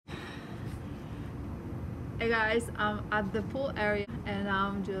Hey guys, I'm at the pool area and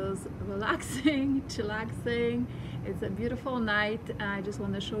I'm just relaxing, chillaxing. It's a beautiful night and I just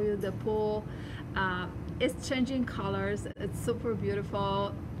want to show you the pool. It's changing colors. It's super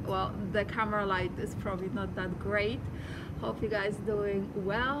beautiful. Well, the camera light is probably not that great. Hope you guys doing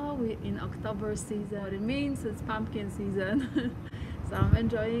well. We're in October season. What it means is pumpkin season. So I'm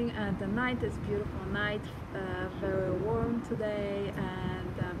enjoying the night. It's beautiful night, very warm today,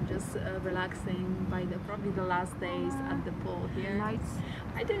 and I'm just relaxing by probably the last days at the pool here. Nice.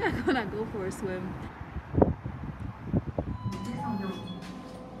 I think I'm gonna go for a swim.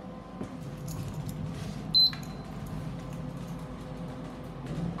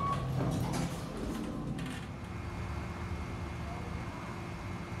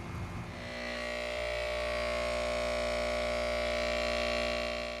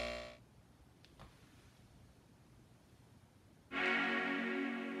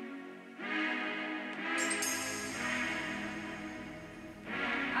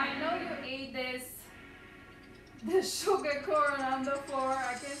 I know you ate the sugar corn on the floor.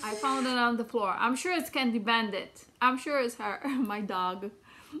 I found it on the floor. I'm sure it's Candy Bandit. I'm sure it's her, my dog.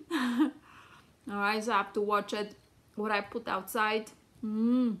 Alright, so I have to watch it. What I put outside.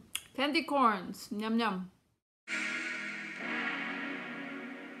 Candy corns. Yum yum.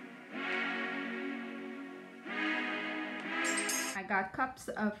 I got cups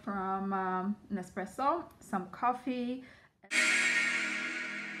from Nespresso, some coffee.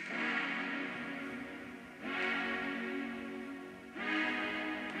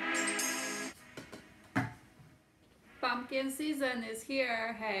 Pumpkin season is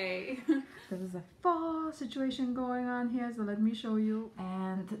here, hey. There's a fall situation going on here, so let me show you.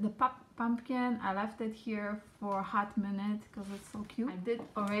 And the pumpkin, I left it here for a hot minute because it's so cute. I did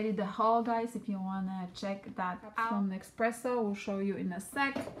already the haul, guys, if you want to check that out. From Nespresso, we'll show you in a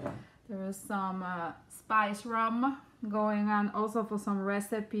sec. There is some spice rum going on, also for some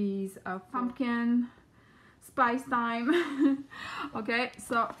recipes of pumpkin spice time. Okay,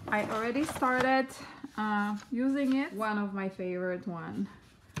 so I already started using it. One of my favorite one,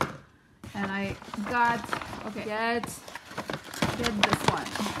 and I got get this one.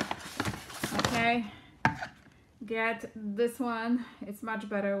 Okay, get this one. It's much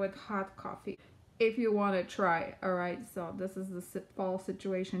better with hot coffee if you want to try. All right, so this is the fall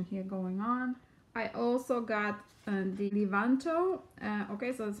situation here going on. I also got the Levanto.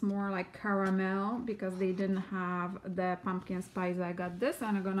 Okay, so it's more like caramel because they didn't have the pumpkin spice. I got this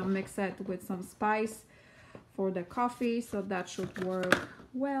and I'm gonna mix it with some spice for the coffee, so that should work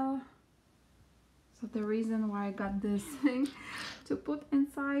well. So the reason why I got this thing to put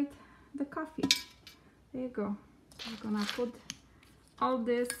inside the coffee. There you go. I'm gonna put all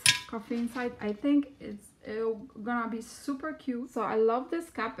this coffee inside. I think it's gonna be super cute. So I love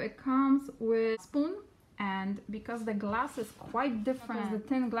this cup. It comes with a spoon, and because the glass is quite different, because the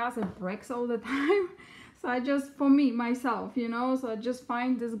thin glass, it breaks all the time. So I just, for me myself, you know, so I just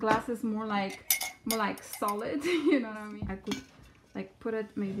find this glass is more like solid. You know what I mean? I could like put it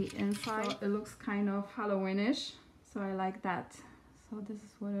maybe inside, so it looks kind of Halloweenish, so I like that. So this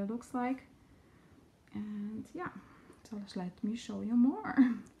is what it looks like, and yeah, so let me show you more.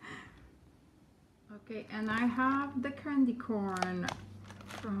 Okay, and I have the candy corn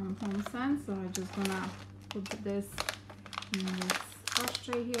from HomeSense, so I'm just gonna put this in this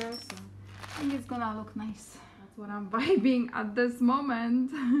ashtray here, so I think it's gonna look nice. That's what I'm vibing at this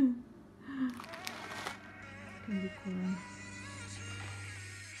moment. Candy corn.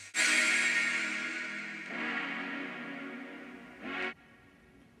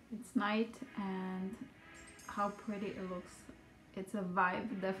 It's night, and how pretty it looks. It's a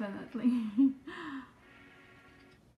vibe, definitely.